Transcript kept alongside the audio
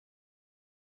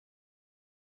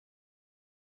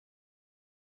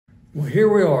Well,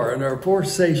 here we are in our fourth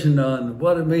session on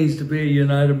what it means to be a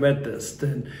United Methodist.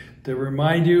 And to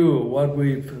remind you of what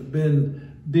we've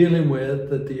been dealing with,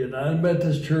 that the United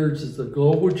Methodist Church is a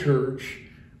global church,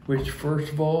 which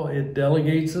first of all, it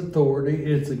delegates authority.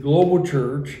 It's a global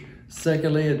church.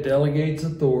 Secondly, it delegates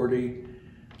authority.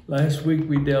 Last week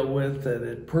we dealt with that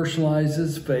it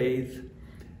personalizes faith.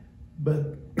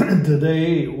 But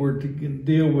today we're to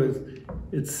deal with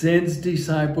it sends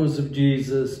disciples of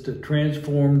Jesus to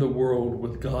transform the world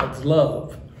with God's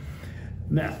love.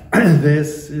 Now,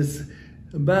 this is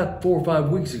about 4 or 5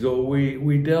 weeks ago,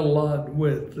 we dealt a lot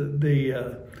with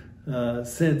the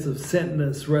sense of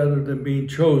sentness rather than being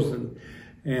chosen.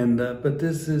 And but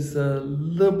this is a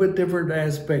little bit different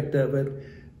aspect of it,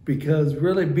 because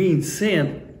really being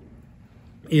sent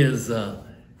is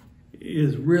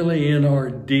really in our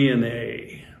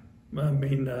DNA. I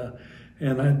mean,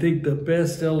 and I think the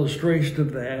best illustration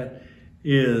of that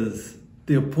is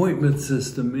the appointment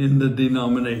system in the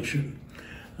denomination,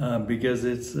 because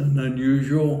it's an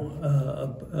unusual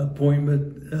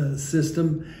appointment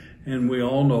system. And we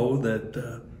all know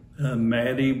that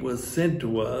Maddie was sent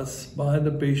to us by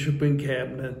the bishop and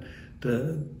cabinet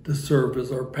to serve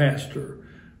as our pastor.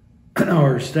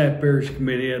 Our staff parish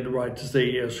committee had the right to say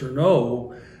yes or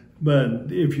no, but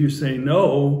if you say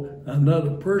no,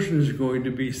 another person is going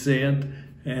to be sent,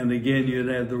 and again, you'd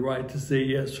have the right to say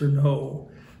yes or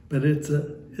no. But it's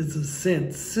a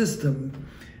sent system,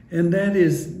 and that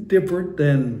is different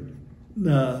than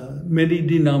many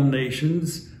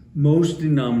denominations. Most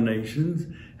denominations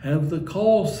have the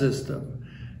call system,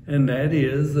 and that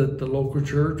is that the local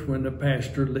church, when the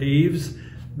pastor leaves,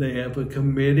 they have a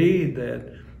committee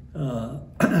that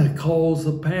calls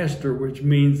the pastor, which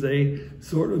means they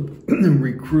sort of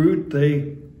recruit,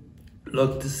 they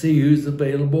look to see who's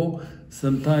available.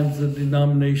 Sometimes the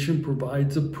denomination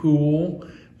provides a pool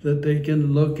that they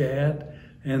can look at,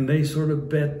 and they sort of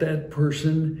vet that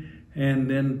person, and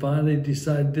then finally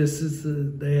decide they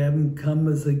have them come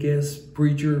as a guest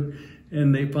preacher,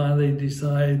 and they finally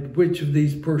decide which of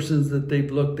these persons that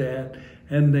they've looked at,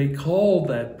 and they call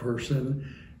that person,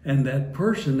 and that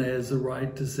person has the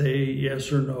right to say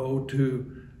yes or no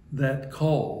to that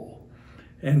call.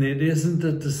 And it isn't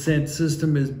that the sent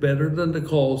system is better than the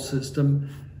call system,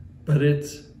 but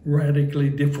it's radically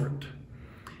different.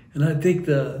 And I think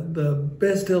the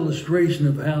best illustration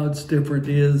of how it's different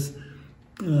is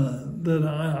that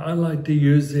I like to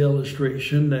use the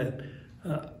illustration that,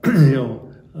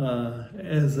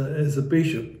 as a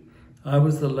bishop, I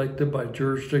was elected by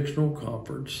jurisdictional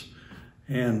conference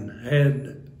and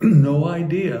had no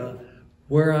idea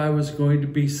where I was going to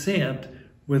be sent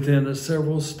within a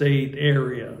several state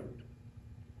area.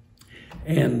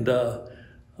 And a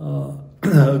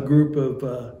group of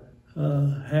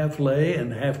half lay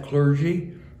and half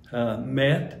clergy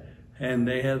met, and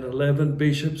they had 11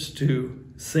 bishops to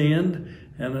send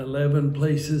and 11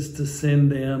 places to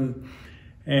send them.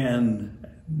 And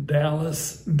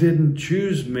Dallas didn't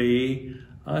choose me.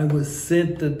 I was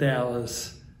sent to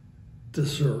Dallas to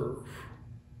serve.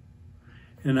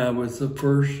 And I was the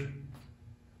first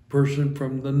person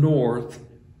from the north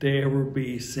to ever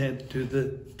be sent to the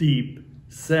deep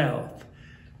south.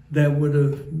 That would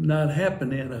have not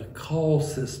happened in a call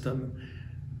system,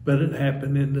 but it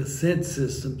happened in the sent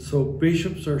system. So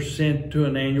bishops are sent to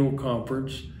an annual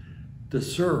conference to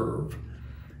serve.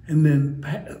 And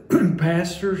then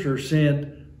pastors are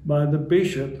sent by the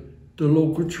bishop to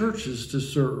local churches to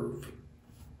serve.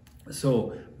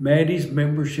 So Maddie's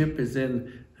membership is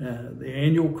in the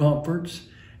annual conference,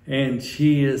 and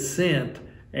she is sent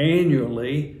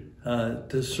annually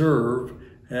to serve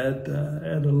at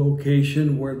a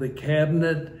location where the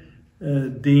cabinet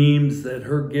deems that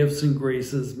her gifts and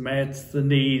graces match the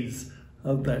needs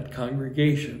of that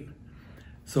congregation.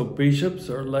 So bishops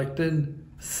are elected,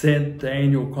 sent to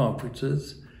annual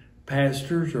conferences.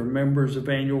 Pastors or members of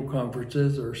annual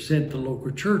conferences are sent to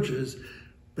local churches.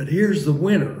 But here's the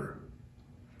winner,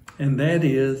 and that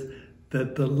is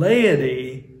that the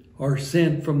laity are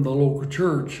sent from the local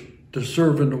church to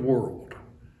serve in the world.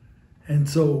 And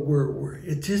so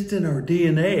it's just in our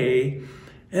DNA,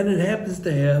 and it happens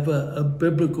to have a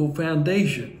biblical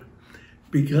foundation,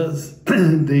 because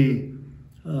the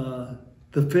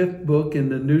fifth book in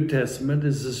the New Testament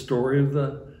is the story of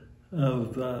the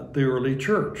early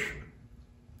church.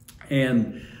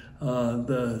 And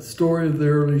the story of the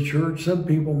early church, some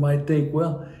people might think,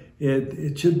 well,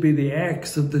 it should be the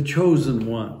Acts of the chosen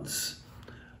ones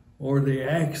or the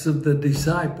Acts of the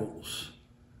disciples.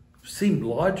 Seemed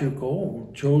logical.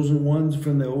 Chosen ones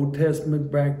from the Old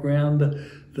Testament background,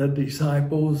 the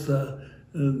disciples.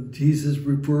 Jesus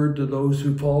referred to those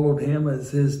who followed him as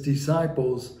his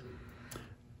disciples.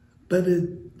 But it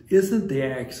isn't the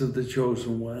acts of the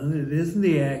chosen one. It isn't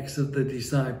the acts of the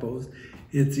disciples.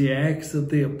 It's the acts of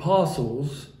the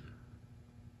apostles.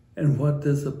 And what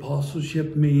does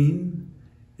apostleship mean?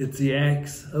 It's the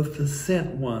acts of the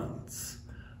sent ones.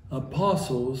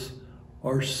 Apostles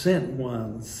are sent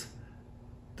ones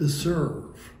to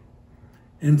serve.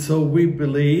 And so we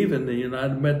believe in the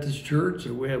United Methodist Church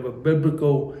that we have a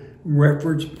biblical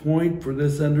reference point for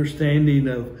this understanding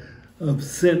of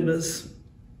sentness.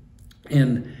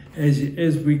 And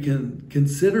as we can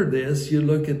consider this, you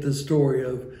look at the story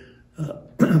of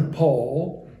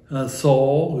Paul,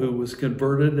 Saul, who was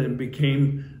converted and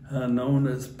became known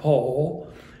as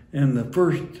Paul. And the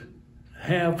first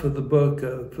half of the book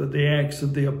of the Acts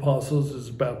of the Apostles is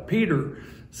about Peter.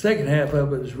 Second half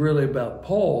of it is really about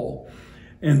Paul.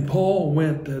 And Paul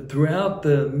went throughout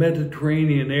the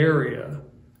Mediterranean area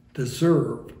to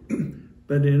serve.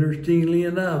 But interestingly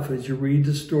enough, as you read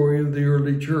the story of the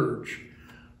early church,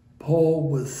 Paul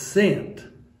was sent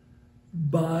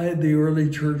by the early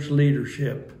church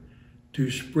leadership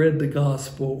to spread the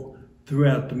gospel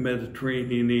throughout the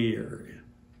Mediterranean area.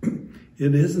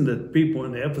 It isn't that people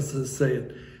in Ephesus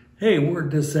said, hey, we're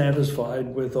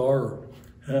dissatisfied with our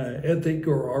ethic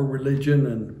or our religion,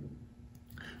 and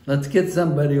let's get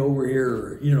somebody over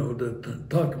here, to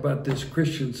talk about this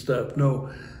Christian stuff.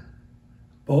 No,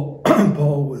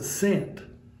 Paul was sent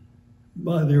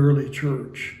by the early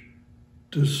church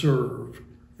to serve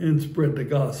and spread the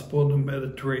gospel in the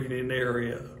Mediterranean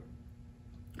area.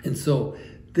 And so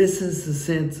this is the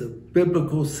sense of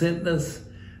biblical sentness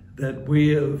that we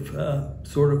have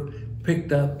sort of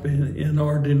picked up in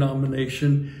our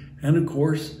denomination. And of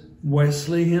course,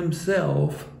 Wesley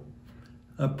himself,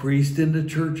 a priest in the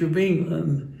Church of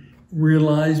England,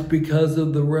 realized because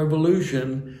of the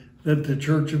Revolution that the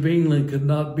Church of England could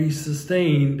not be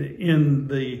sustained in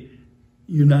the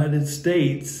United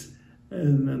States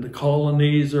and the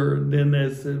colonies, or then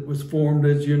as it was formed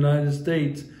as United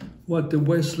States. What did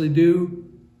Wesley do?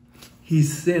 He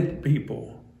sent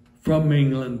people from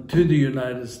England to the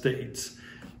United States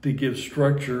to give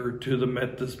structure to the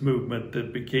Methodist movement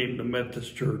that became the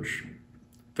Methodist Church,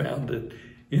 founded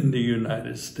in the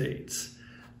United States.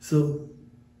 So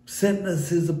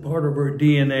sentness is a part of our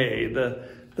DNA.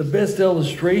 The best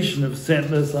illustration of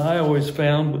sentness I always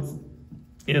found was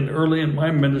early in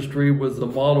my ministry was the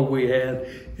model we had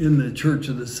in the Church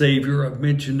of the Savior. I've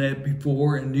mentioned that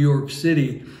before, in New York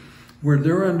City, where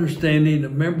their understanding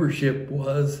of membership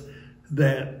was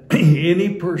that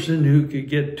any person who could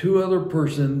get two other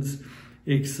persons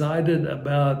excited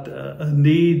about a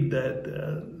need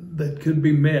that could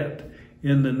be met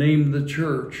in the name of the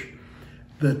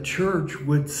church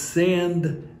would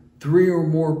send 3 or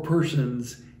more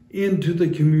persons into the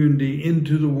community,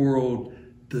 into the world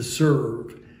to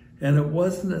serve. And it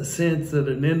wasn't a sense that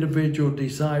an individual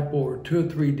disciple or 2 or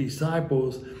 3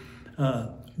 disciples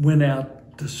went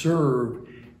out to serve.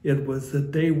 It was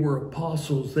that they were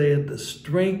apostles. They had the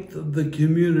strength of the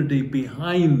community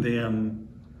behind them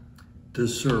to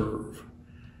serve.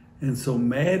 And so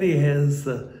Maddie has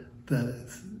the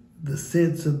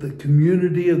sense of the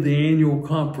community of the annual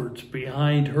conference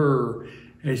behind her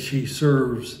as she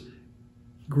serves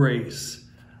Grace.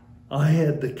 I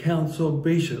had the Council of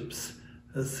Bishops,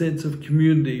 a sense of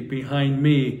community behind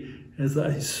me as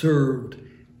I served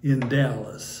in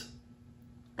Dallas.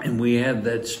 And we have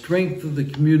that strength of the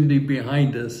community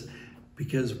behind us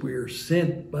because we are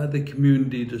sent by the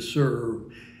community to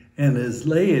serve. And as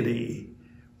laity,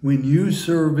 when you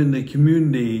serve in the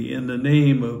community in the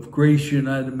name of Grace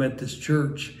United Methodist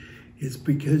Church, it's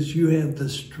because you have the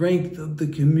strength of the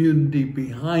community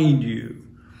behind you.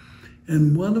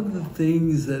 And one of the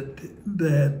things that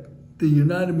the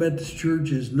United Methodist Church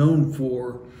is known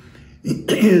for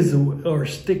is our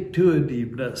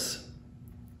stick-to-itiveness,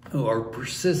 our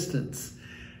persistence.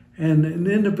 And an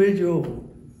individual,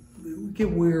 we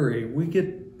get weary, we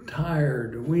get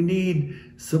tired, we need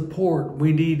support,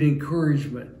 we need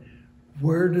encouragement.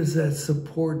 Where does that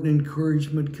support and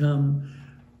encouragement come?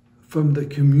 From the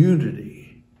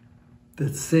community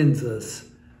that sends us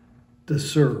to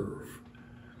serve.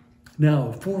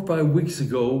 Now, 4 or 5 weeks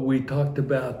ago, we talked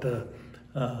about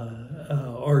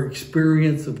our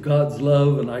experience of God's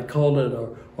love, and I called it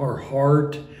our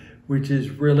heart, which is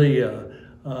really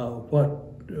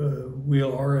what we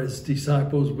are as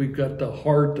disciples. We've got the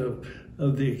heart of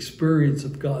the experience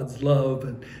of God's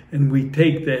love, and we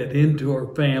take that into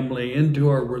our family, into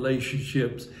our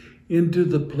relationships, into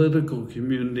the political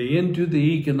community, into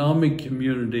the economic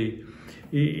community,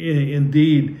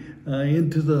 indeed,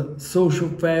 into the social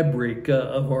fabric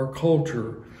of our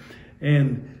culture.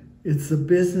 And it's the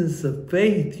business of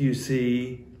faith, you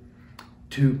see,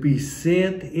 to be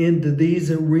sent into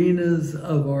these arenas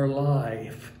of our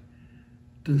life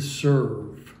to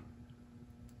serve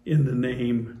in the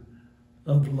name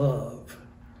of love.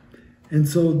 And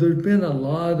so there's been a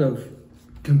lot of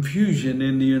confusion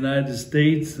in the United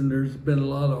States, and there's been a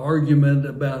lot of argument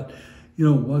about,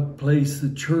 what place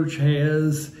the church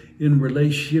has in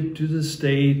relationship to the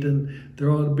state, and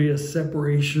there ought to be a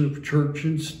separation of church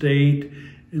and state.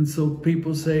 And so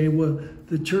people say, well,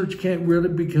 the church can't really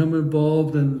become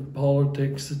involved in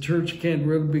politics. The church can't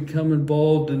really become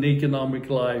involved in economic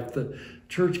life. The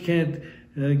church can't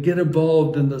get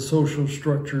involved in the social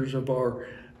structures of our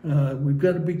we've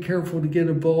got to be careful to get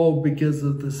involved because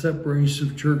of the separation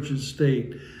of church and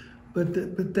state.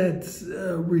 But that's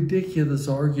a ridiculous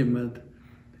argument,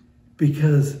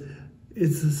 because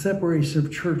it's the separation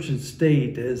of church and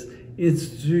state as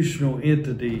institutional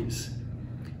entities.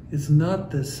 It's not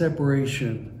the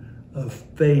separation of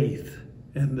faith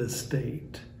and the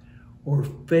state, or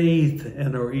faith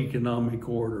and our economic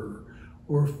order,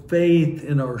 or faith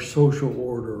in our social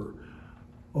order.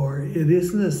 Or it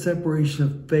isn't a separation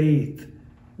of faith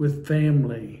with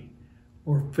family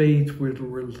or faith with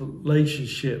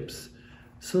relationships.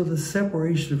 So the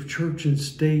separation of church and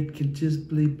state can just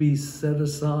be set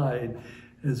aside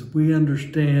as we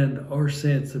understand our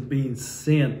sense of being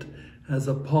sent as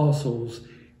apostles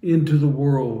into the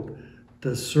world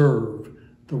to serve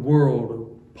the world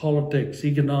of politics,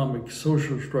 economics,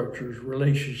 social structures,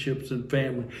 relationships, and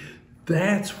family.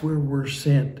 That's where we're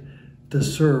sent to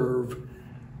serve,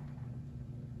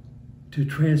 to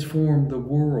transform the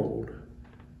world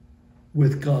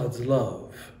with God's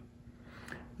love.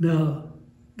 Now,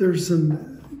 there's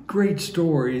some great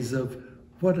stories of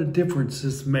what a difference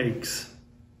this makes.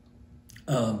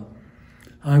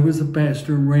 I was a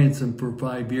pastor in Ransom for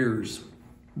 5 years,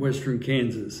 Western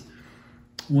Kansas.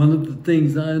 One of the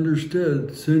things I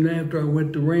understood soon after I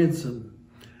went to Ransom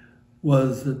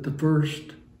was that the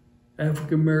first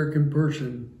African-American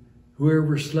person who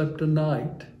ever slept a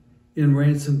night in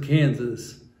Ransom,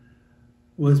 Kansas,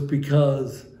 was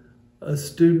because a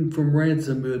student from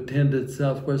Ransom who attended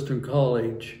Southwestern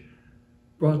College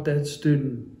brought that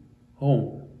student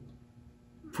home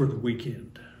for the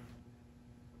weekend.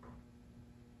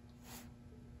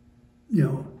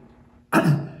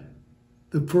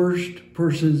 The first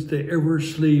persons to ever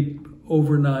sleep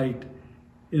overnight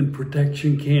in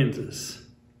Protection, Kansas,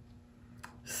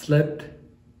 slept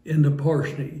in the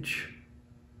parsonage.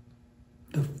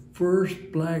 The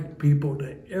first black people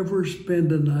to ever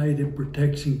spend a night in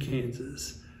Protection,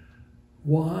 Kansas.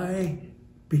 Why?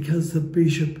 Because the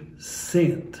bishop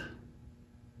sent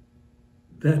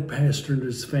that pastor and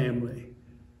his family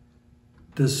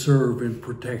to serve in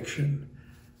Protection.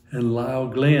 And Lyle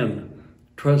Glenn,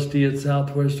 trustee at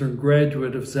Southwestern,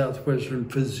 graduate of Southwestern,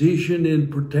 physician in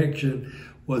Protection,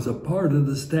 was a part of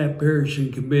the staff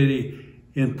perishing committee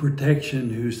in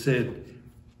Protection who said,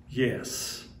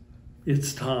 yes,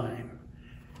 it's time.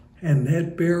 And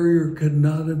that barrier could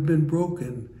not have been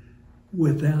broken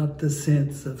without the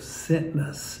sense of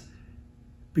sentness,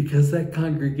 because that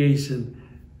congregation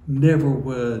never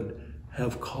would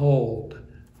have called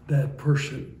that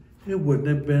person. It wouldn't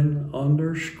have been on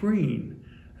their screen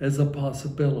as a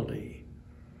possibility.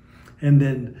 And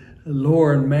then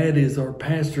Laura and Maddie, as our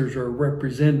pastors, are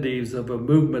representatives of a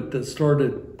movement that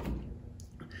started,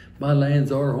 My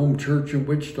Land's Our Home Church in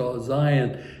Wichita,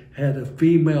 Zion, had a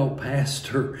female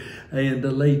pastor in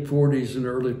the late 40s and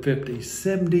early 50s.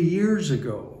 70 years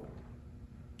ago,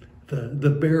 the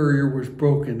barrier was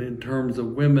broken in terms of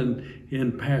women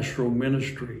in pastoral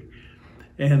ministry.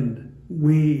 And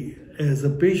we, as a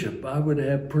bishop, I would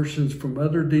have persons from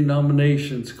other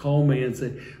denominations call me and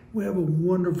say, we have a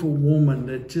wonderful woman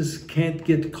that just can't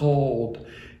get called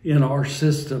in our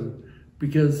system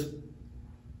because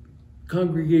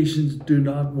congregations do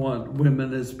not want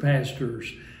women as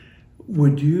pastors.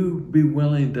 Would you be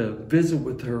willing to visit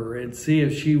with her and see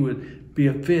if she would be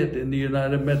a fit in the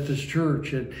United Methodist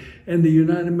Church? And the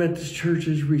United Methodist Church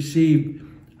has received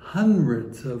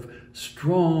hundreds of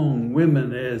strong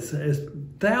women as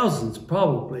thousands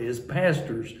probably as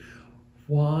pastors.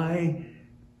 Why?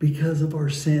 Because of our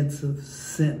sense of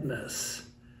sentness.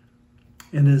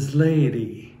 And as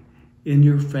laity in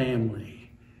your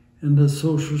family, in the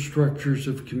social structures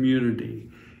of community,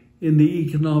 in the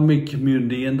economic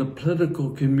community, in the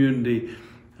political community,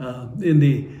 in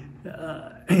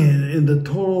the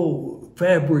total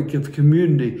fabric of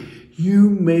community, you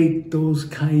make those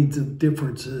kinds of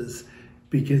differences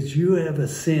because you have a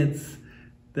sense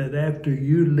that after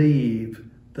you leave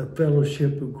the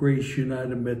Fellowship of Grace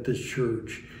United Methodist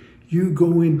Church, you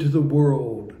go into the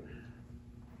world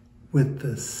with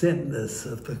the sentness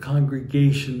of the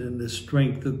congregation and the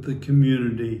strength of the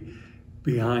community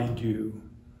behind you.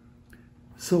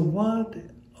 So what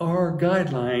are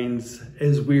guidelines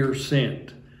as we are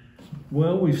sent?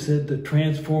 Well, we've said to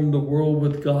transform the world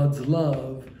with God's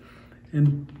love.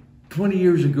 And 20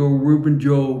 years ago, Reuben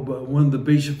Job, one of the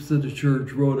bishops of the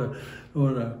church, wrote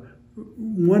a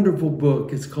wonderful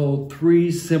book. It's called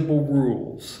 3 Simple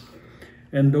Rules.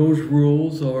 And those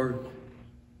rules are: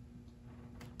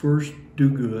 first, do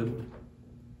good.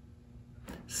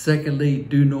 Secondly,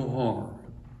 do no harm.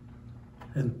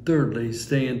 And thirdly,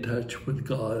 stay in touch with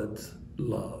God's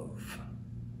love.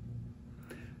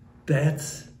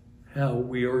 That's how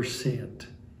we are sent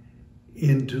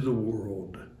into the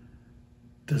world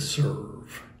to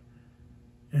serve.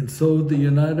 And so the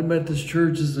United Methodist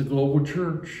Church is a global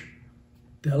church,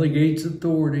 delegates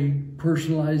authority,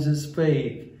 personalizes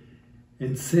faith,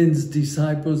 and sends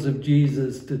disciples of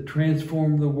Jesus to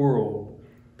transform the world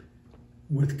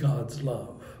with God's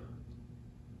love.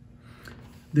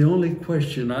 The only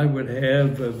question I would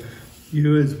have of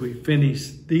you as we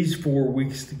finish these 4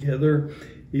 weeks together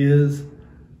is,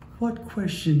 what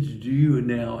questions do you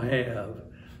now have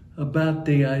about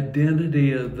the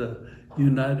identity of the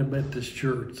United Methodist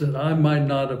Church that I might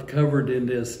not have covered in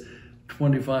this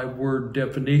 25-word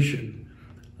definition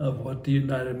of what the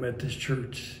United Methodist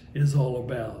Church is all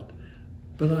about?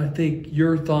 But I think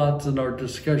your thoughts in our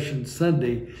discussion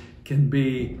Sunday can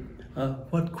be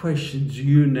what questions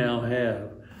you now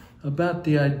have about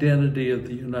the identity of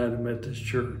the United Methodist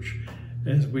Church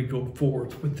as we go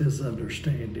forth with this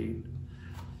understanding.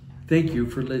 Thank you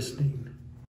for listening.